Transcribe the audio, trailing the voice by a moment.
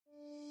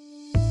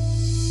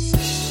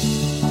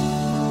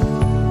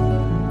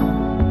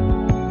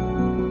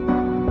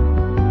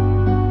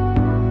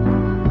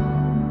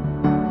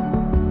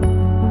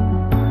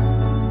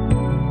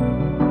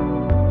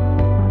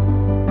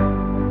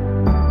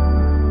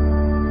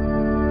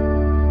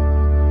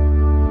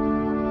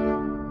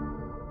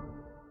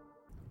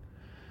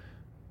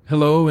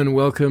Hello and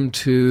welcome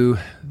to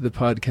the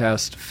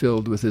podcast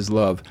Filled with His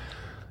Love.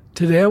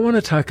 Today I want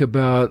to talk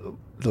about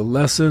the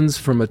lessons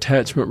from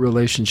attachment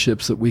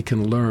relationships that we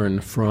can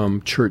learn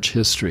from church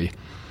history.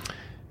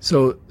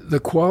 So the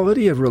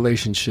quality of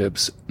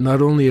relationships not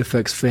only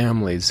affects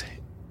families,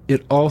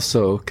 it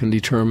also can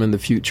determine the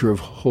future of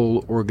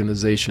whole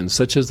organizations,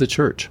 such as the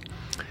church.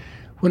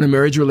 When a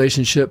marriage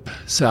relationship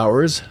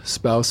sours,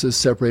 spouses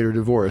separate or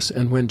divorce,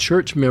 and when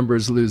church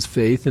members lose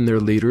faith in their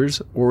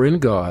leaders or in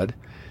God,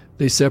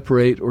 they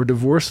separate or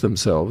divorce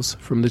themselves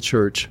from the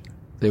church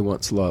they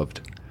once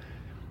loved.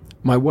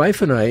 My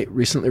wife and I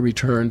recently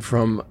returned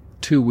from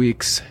 2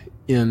 weeks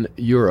in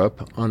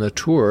Europe on a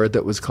tour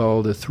that was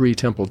called a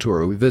 3-temple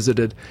tour. We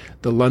visited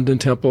the London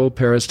Temple,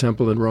 Paris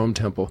Temple, and Rome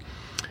Temple,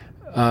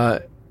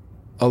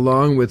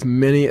 along with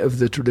many of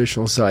the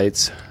traditional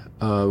sites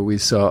we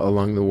saw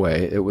along the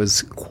way. It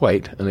was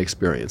quite an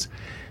experience.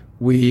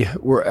 We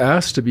were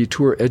asked to be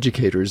tour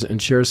educators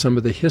and share some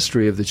of the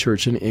history of the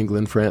church in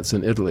England, France,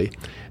 and Italy,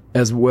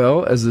 as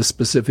well as the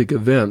specific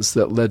events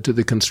that led to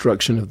the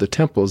construction of the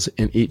temples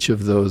in each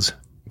of those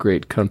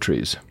great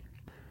countries.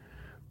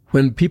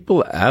 When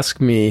people ask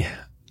me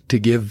to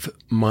give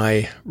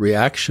my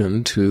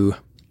reaction to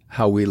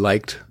how we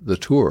liked the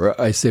tour,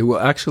 I say, well,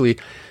 actually,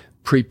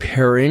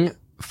 preparing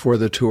for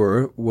the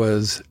tour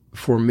was,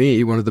 for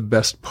me, one of the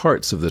best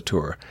parts of the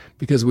tour,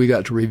 because we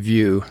got to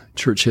review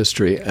church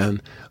history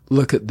and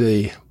look at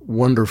the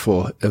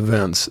wonderful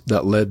events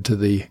that led to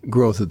the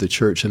growth of the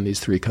church in these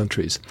 3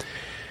 countries.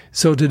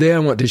 So today I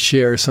want to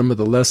share some of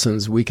the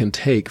lessons we can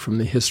take from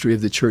the history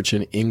of the church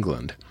in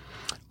England.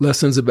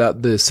 Lessons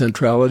about the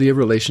centrality of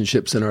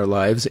relationships in our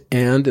lives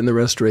and in the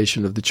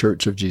restoration of the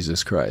Church of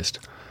Jesus Christ.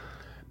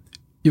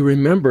 You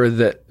remember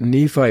that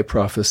Nephi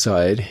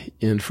prophesied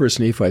in 1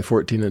 Nephi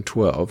 14 and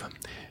 12.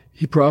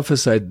 He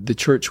prophesied the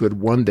church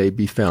would one day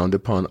be found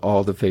upon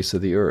all the face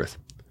of the earth.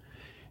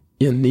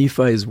 In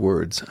Nephi's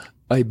words,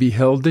 I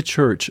beheld the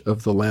church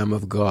of the Lamb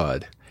of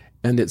God,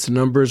 and its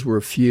numbers were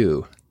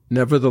few.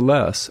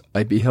 Nevertheless,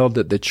 I beheld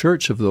that the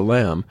church of the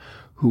Lamb,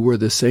 who were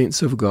the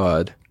saints of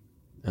God,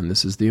 and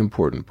this is the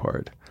important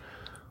part,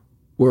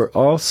 were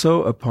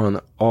also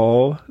upon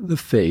all the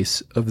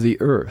face of the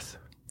earth,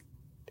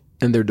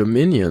 and their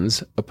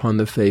dominions upon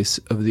the face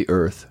of the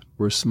earth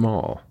were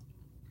small.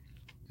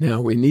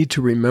 Now, we need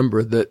to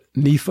remember that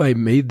Nephi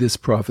made this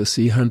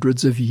prophecy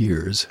hundreds of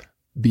years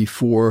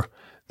before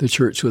the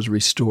church was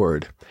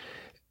restored.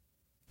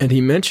 And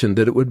he mentioned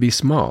that it would be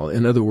small.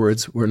 In other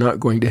words, we're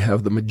not going to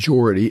have the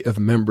majority of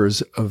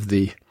members of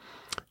the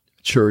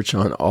church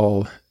on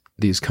all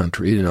these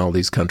countries. In all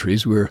these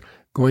countries, we're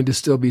going to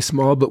still be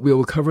small, but we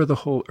will cover the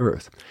whole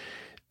earth.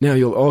 Now,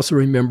 you'll also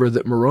remember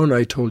that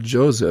Moroni told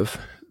Joseph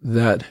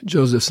that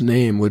Joseph's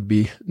name would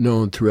be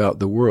known throughout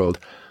the world.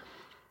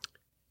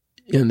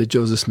 In the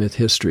Joseph Smith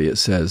history, it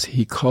says,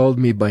 He called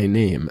me by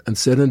name and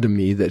said unto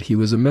me that he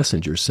was a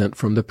messenger sent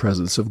from the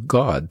presence of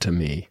God to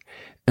me,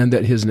 and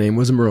that his name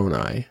was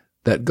Moroni,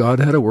 that God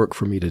had a work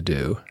for me to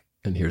do,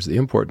 and here's the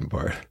important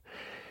part,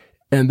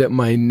 and that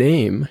my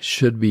name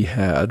should be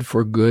had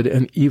for good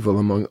and evil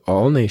among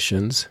all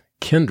nations,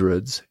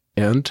 kindreds,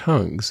 and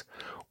tongues,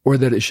 or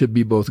that it should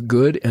be both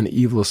good and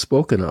evil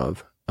spoken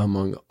of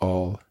among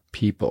all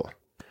people.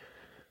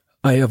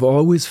 I have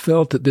always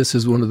felt that this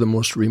is one of the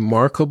most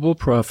remarkable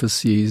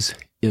prophecies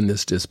in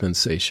this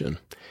dispensation.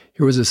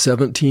 Here was a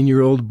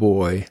 17-year-old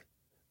boy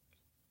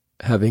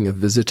having a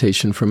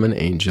visitation from an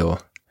angel,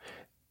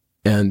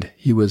 and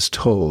he was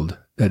told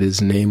that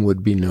his name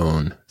would be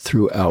known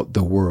throughout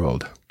the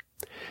world,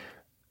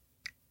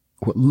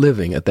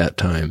 living at that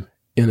time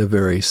in a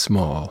very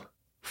small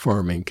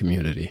farming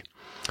community.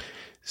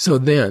 So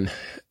then,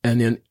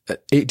 and in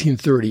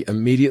 1830,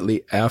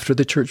 immediately after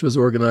the church was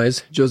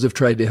organized, Joseph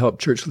tried to help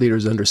church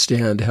leaders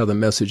understand how the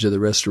message of the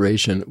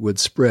restoration would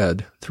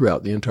spread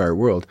throughout the entire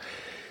world.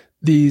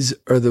 These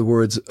are the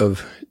words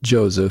of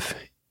Joseph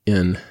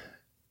in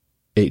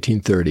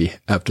 1830,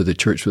 after the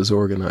church was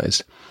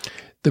organized.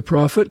 The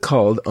prophet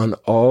called on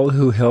all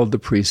who held the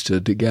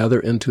priesthood to gather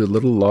into a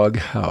little log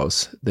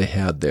house they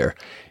had there.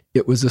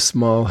 It was a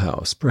small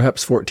house,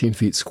 perhaps 14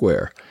 feet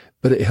square,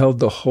 but it held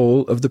the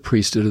whole of the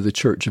priesthood of the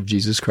Church of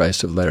Jesus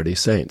Christ of Latter-day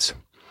Saints.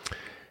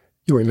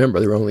 You'll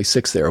remember there were only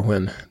 6 there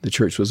when the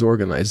church was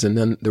organized, and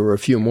then there were a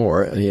few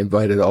more, and he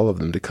invited all of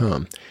them to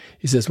come.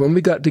 He says, when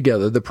we got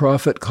together, the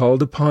prophet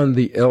called upon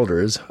the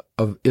elders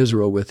of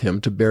Israel with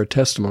him to bear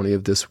testimony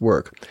of this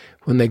work.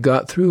 When they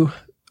got through,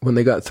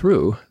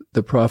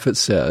 the prophet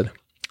said,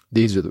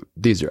 these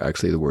are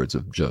actually the words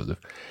of Joseph,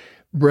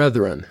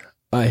 Brethren,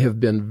 I have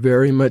been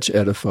very much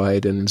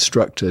edified and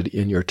instructed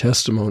in your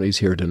testimonies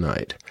here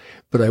tonight,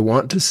 but I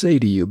want to say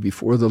to you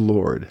before the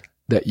Lord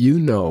that you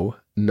know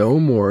no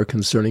more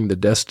concerning the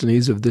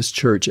destinies of this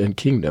church and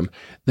kingdom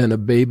than a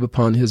babe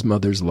upon his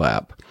mother's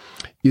lap.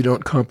 You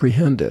don't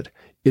comprehend it.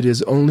 It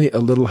is only a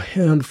little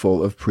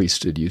handful of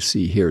priesthood you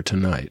see here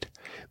tonight,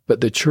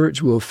 but the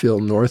church will fill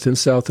North and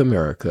South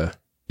America.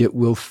 It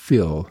will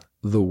fill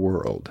the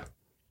world.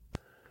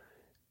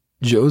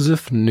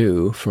 Joseph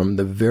knew from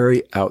the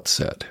very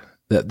outset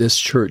that this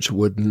church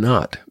would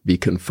not be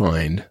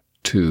confined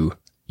to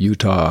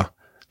Utah,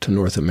 to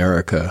North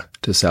America,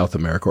 to South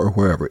America, or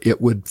wherever. It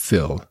would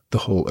fill the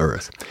whole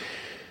earth.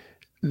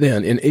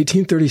 Then, in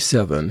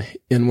 1837,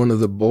 in one of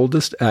the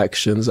boldest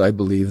actions, I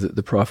believe, that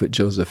the prophet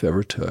Joseph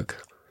ever took,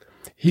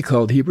 he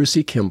called Heber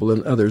C. Kimball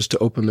and others to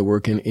open the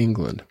work in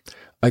England.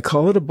 I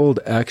call it a bold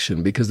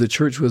action because the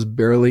church was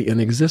barely in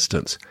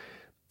existence.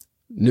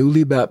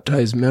 Newly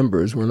baptized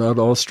members were not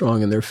all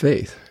strong in their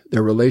faith.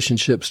 Their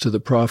relationships to the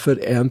prophet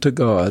and to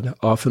God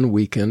often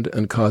weakened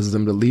and caused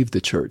them to leave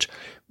the church.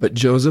 But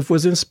Joseph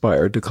was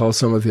inspired to call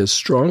some of his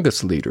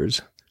strongest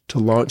leaders to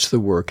launch the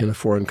work in a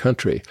foreign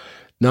country,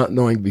 not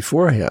knowing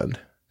beforehand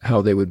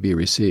how they would be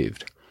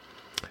received.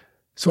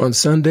 So on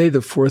Sunday, the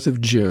 4th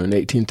of June,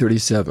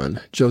 1837,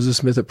 Joseph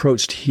Smith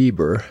approached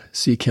Heber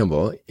C.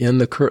 Kimball in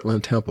the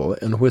Kirtland Temple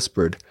and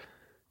whispered,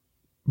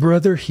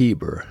 "Brother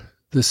Heber,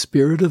 the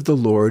Spirit of the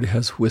Lord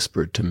has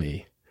whispered to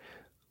me,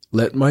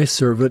 let my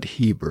servant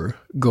Heber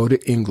go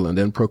to England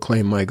and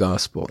proclaim my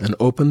gospel and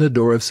open the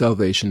door of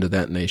salvation to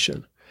that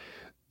nation."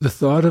 The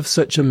thought of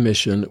such a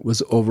mission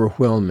was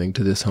overwhelming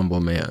to this humble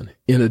man.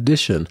 In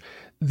addition,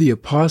 the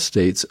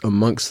apostates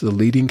amongst the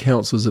leading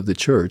councils of the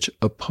church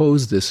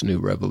opposed this new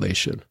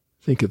revelation.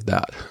 Think of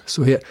that.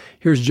 So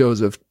here's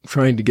Joseph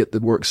trying to get the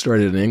work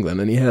started in England,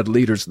 and he had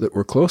leaders that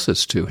were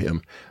closest to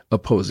him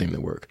opposing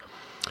the work.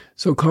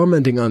 So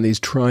commenting on these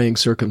trying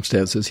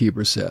circumstances,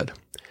 Heber said,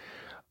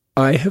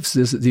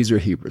 these are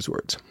Heber's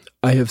words,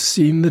 "I have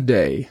seen the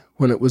day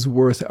when it was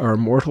worth our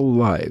mortal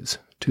lives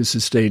to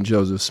sustain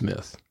Joseph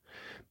Smith.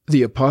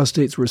 The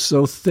apostates were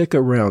so thick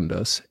around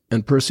us,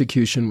 and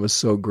persecution was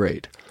so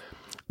great.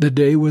 The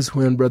day was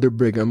when Brother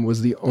Brigham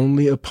was the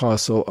only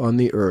apostle on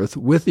the earth,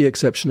 with the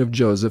exception of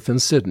Joseph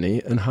and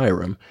Sidney and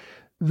Hiram,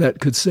 that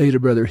could say to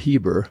Brother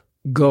Heber,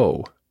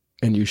 'Go,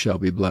 and you shall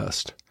be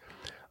blessed.'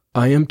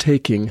 I am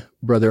taking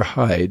Brother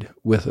Hyde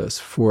with us,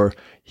 for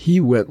he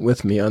went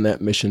with me on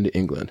that mission to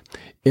England.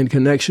 In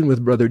connection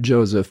with Brother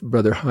Joseph,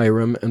 Brother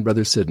Hiram, and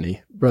Brother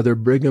Sidney, Brother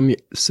Brigham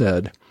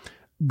said,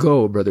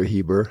 'Go, Brother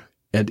Heber,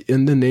 and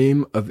in the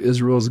name of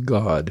Israel's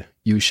God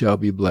you shall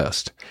be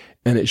blessed,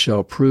 and it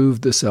shall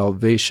prove the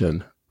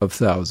salvation of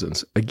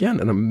thousands.'" Again,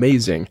 an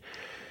amazing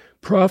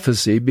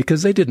prophecy,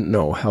 because they didn't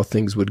know how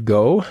things would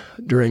go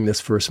during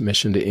this first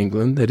mission to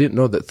England. They didn't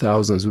know that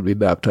thousands would be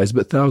baptized,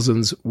 but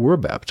thousands were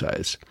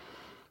baptized.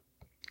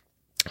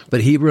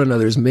 But Heber and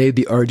others made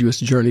the arduous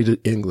journey to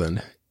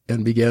England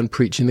and began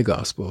preaching the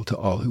gospel to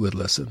all who would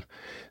listen.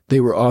 They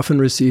were often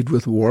received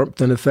with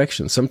warmth and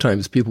affection.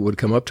 Sometimes people would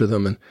come up to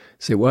them and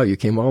say, "Wow, you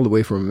came all the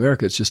way from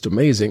America. It's just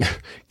amazing."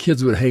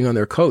 Kids would hang on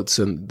their coats,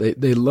 and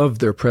they loved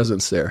their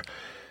presence there.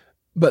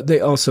 But they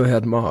also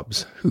had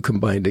mobs who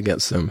combined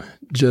against them,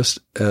 just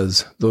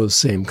as those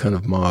same kind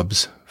of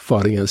mobs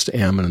fought against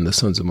Ammon and the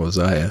sons of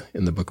Mosiah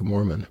in the Book of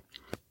Mormon.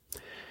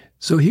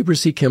 So Heber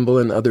C. Kimball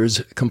and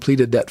others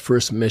completed that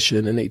first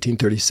mission in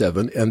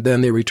 1837, and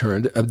then they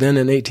returned. And then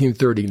in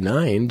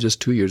 1839, just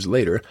 2 years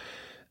later,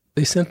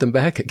 they sent them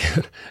back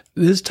again.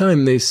 This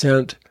time they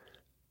sent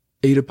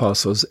 8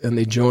 apostles, and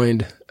they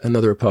joined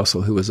another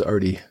apostle who was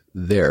already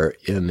there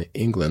in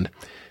England.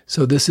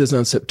 So this is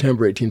on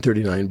September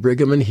 1839.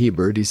 Brigham and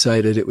Heber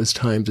decided it was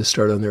time to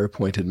start on their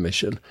appointed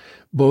mission.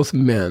 Both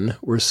men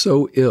were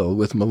so ill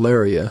with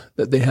malaria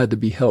that they had to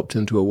be helped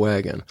into a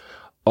wagon.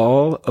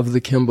 All of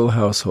the Kimball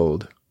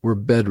household were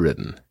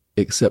bedridden,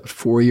 except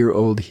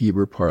 4-year-old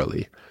Heber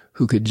Parley,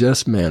 who could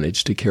just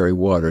manage to carry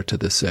water to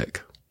the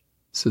sick.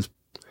 This is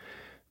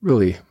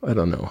really,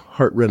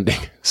 heart-rending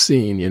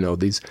scene,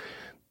 these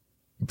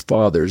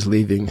fathers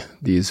leaving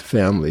these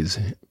families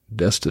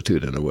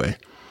destitute in a way.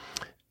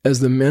 As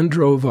the men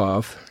drove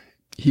off,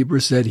 Heber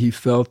said he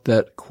felt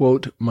that,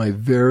 quote, "my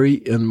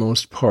very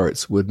inmost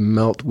parts would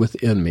melt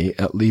within me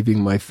at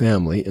leaving my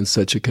family in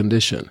such a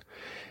condition,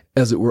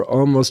 as it were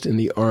almost in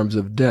the arms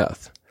of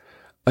death.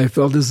 I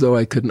felt as though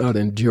I could not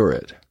endure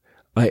it.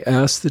 I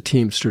asked the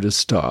teamster to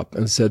stop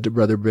and said to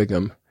Brother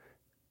Brigham,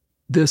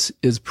 'This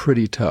is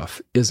pretty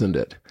tough, isn't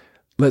it?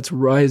 Let's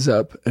rise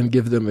up and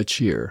give them a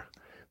cheer.'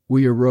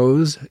 We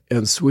arose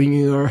and,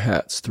 swinging our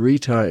hats 3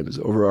 times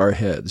over our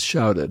heads,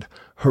 shouted,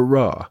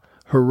 'Hurrah!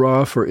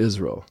 Hurrah for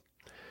Israel!'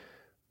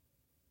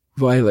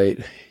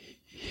 Violet,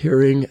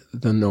 hearing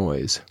the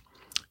noise,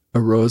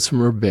 arose from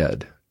her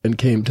bed and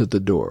came to the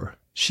door.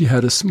 She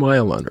had a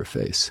smile on her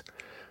face.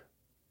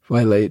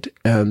 Violet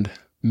and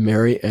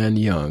Mary Ann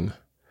Young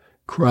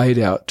cried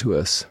out to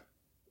us,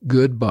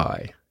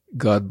 'Goodbye.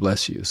 God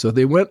bless you.' So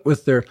they went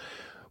with their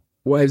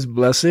wives'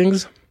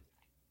 blessings,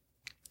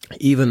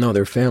 even though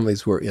their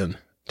families were in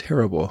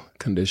terrible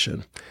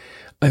condition.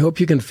 I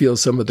hope you can feel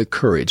some of the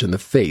courage and the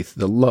faith,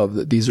 the love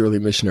that these early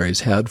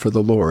missionaries had for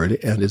the Lord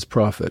and his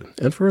prophet,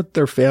 and for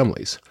their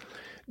families.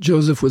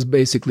 Joseph was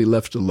basically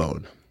left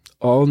alone.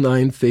 All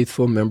 9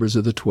 faithful members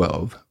of the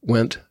 12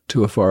 went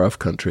to a far-off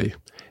country,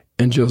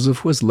 and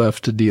Joseph was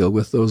left to deal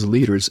with those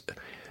leaders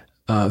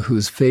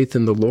whose faith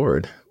in the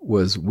Lord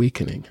was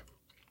weakening.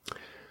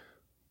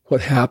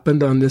 What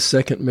happened on this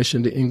second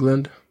mission to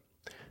England?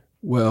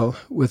 Well,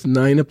 with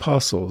 9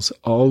 apostles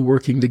all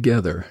working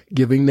together,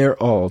 giving their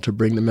all to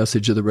bring the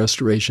message of the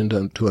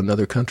restoration to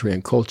another country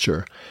and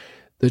culture,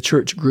 the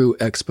church grew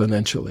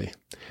exponentially.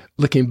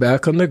 Looking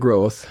back on the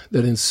growth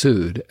that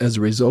ensued as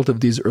a result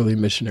of these early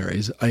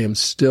missionaries, I am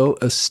still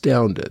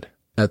astounded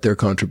at their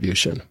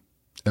contribution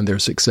and their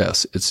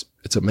success. It's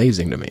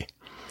amazing to me.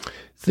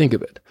 Think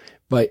of it.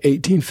 By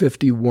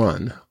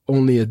 1851,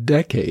 only a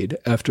decade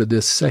after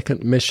this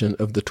second mission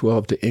of the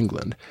 12 to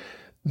England,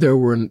 there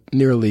were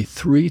nearly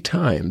 3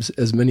 times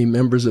as many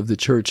members of the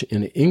church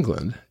in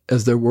England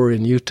as there were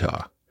in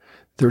Utah.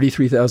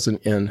 33,000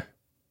 in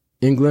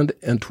England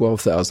and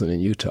 12,000 in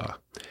Utah.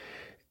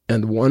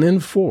 And 1 in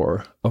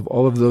 4 of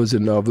all of those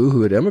in Nauvoo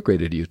who had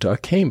emigrated to Utah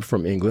came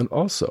from England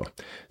also.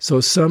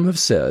 So some have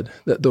said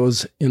that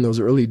in those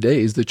early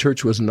days, the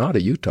church was not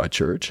a Utah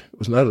church. It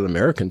was not an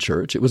American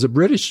church. It was a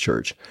British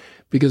church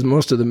because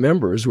most of the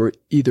members were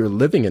either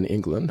living in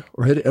England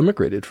or had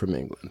emigrated from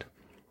England.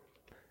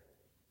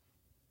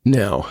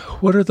 Now,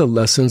 what are the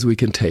lessons we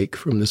can take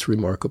from this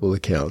remarkable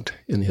account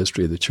in the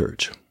history of the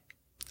church?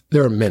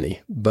 There are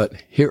many, but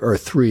here are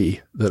 3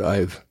 that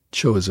I've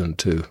chosen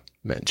to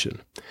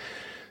mention.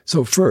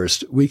 So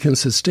first,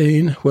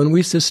 when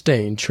we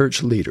sustain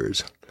church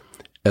leaders,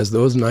 as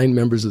those 9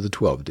 members of the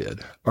 12 did,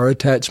 our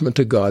attachment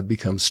to God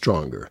becomes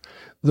stronger.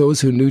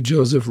 Those who knew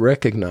Joseph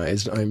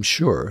recognized, I'm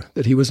sure,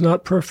 that he was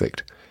not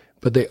perfect,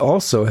 but they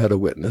also had a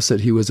witness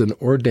that he was an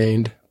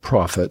ordained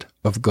prophet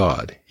of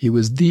God. He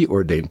was the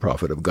ordained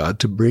prophet of God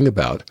to bring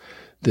about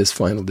this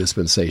final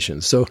dispensation.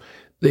 So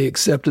they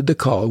accepted the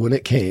call when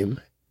it came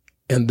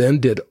and then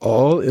did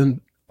all in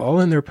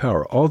their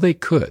power, all they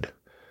could,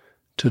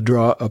 to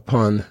draw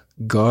upon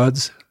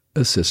God's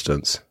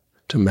assistance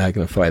to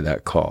magnify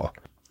that call.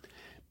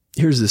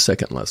 Here's the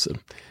second lesson.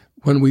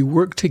 When we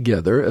work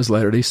together as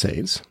Latter-day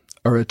Saints,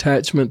 our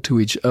attachment to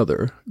each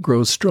other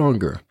grows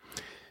stronger.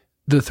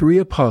 The 3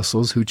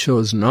 apostles who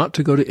chose not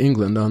to go to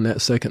England on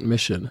that second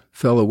mission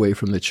fell away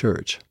from the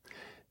church.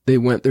 They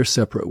went their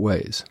separate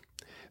ways.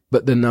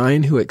 But the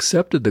 9 who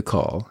accepted the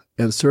call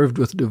and served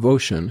with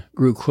devotion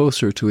grew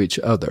closer to each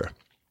other.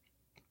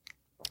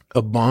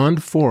 A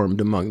bond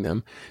formed among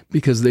them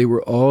because they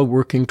were all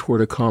working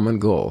toward a common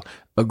goal,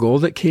 a goal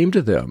that came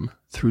to them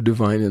through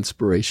divine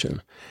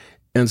inspiration.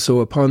 And so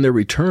upon their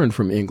return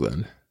from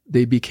England,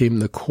 they became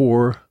the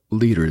core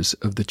leaders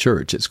of the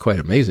church. It's quite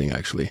amazing,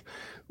 actually.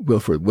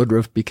 Wilford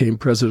Woodruff became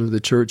president of the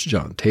church.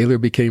 John Taylor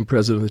became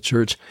president of the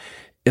church.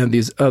 And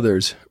these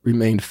others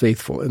remained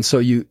faithful. And so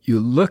you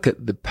look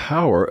at the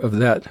power of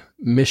that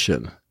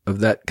mission, of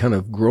that kind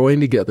of growing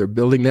together,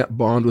 building that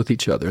bond with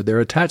each other. Their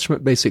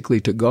attachment basically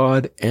to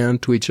God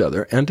and to each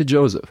other and to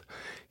Joseph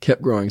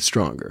kept growing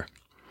stronger.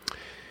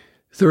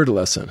 Third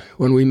lesson,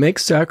 when we make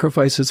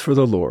sacrifices for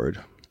the Lord,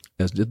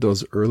 as did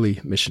those early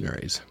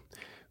missionaries,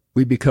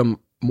 we become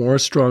more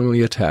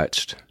strongly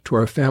attached to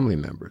our family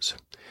members.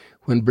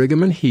 When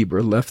Brigham and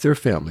Heber left their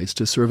families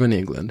to serve in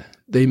England,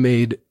 they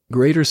made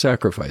greater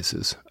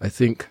sacrifices, I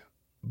think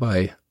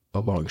by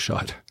a long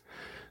shot,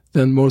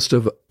 than most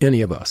of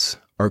any of us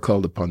are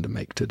called upon to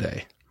make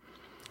today.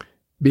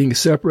 Being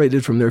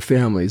separated from their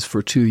families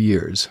for 2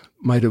 years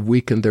might have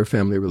weakened their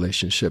family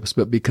relationships,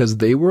 but because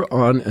they were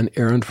on an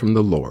errand from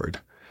the Lord,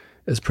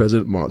 as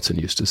President Monson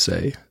used to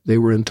say, they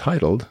were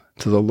entitled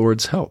to the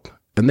Lord's help,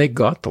 and they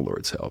got the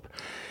Lord's help.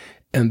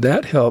 And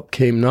that help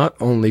came not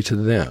only to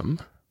them,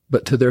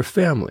 but to their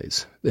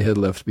families they had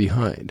left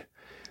behind.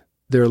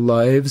 Their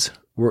lives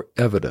were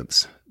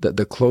evidence that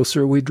the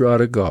closer we draw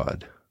to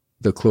God,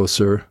 the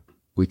closer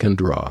we can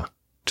draw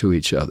to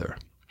each other.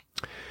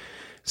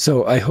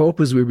 So I hope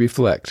as we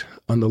reflect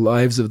on the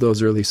lives of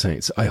those early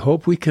saints, I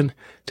hope we can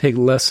take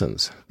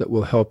lessons that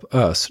will help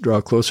us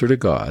draw closer to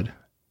God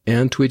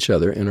and to each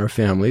other in our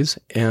families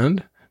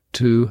and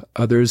to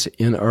others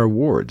in our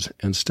wards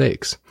and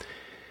stakes.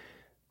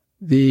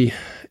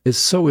 It's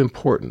so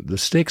important. The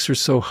stakes are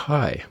so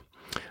high.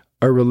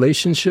 Our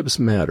relationships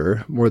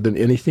matter more than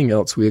anything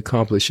else we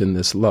accomplish in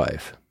this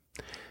life.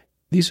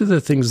 These are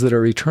the things that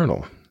are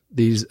eternal.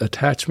 These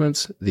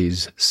attachments,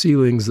 these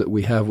sealings that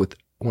we have with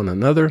one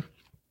another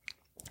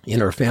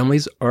in our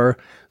families are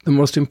the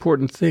most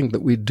important thing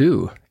that we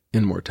do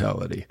in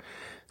mortality.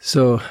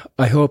 So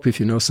I hope if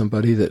you know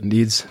somebody that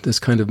needs this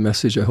kind of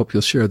message, I hope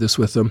you'll share this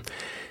with them.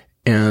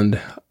 And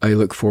I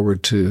look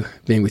forward to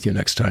being with you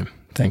next time.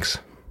 Thanks.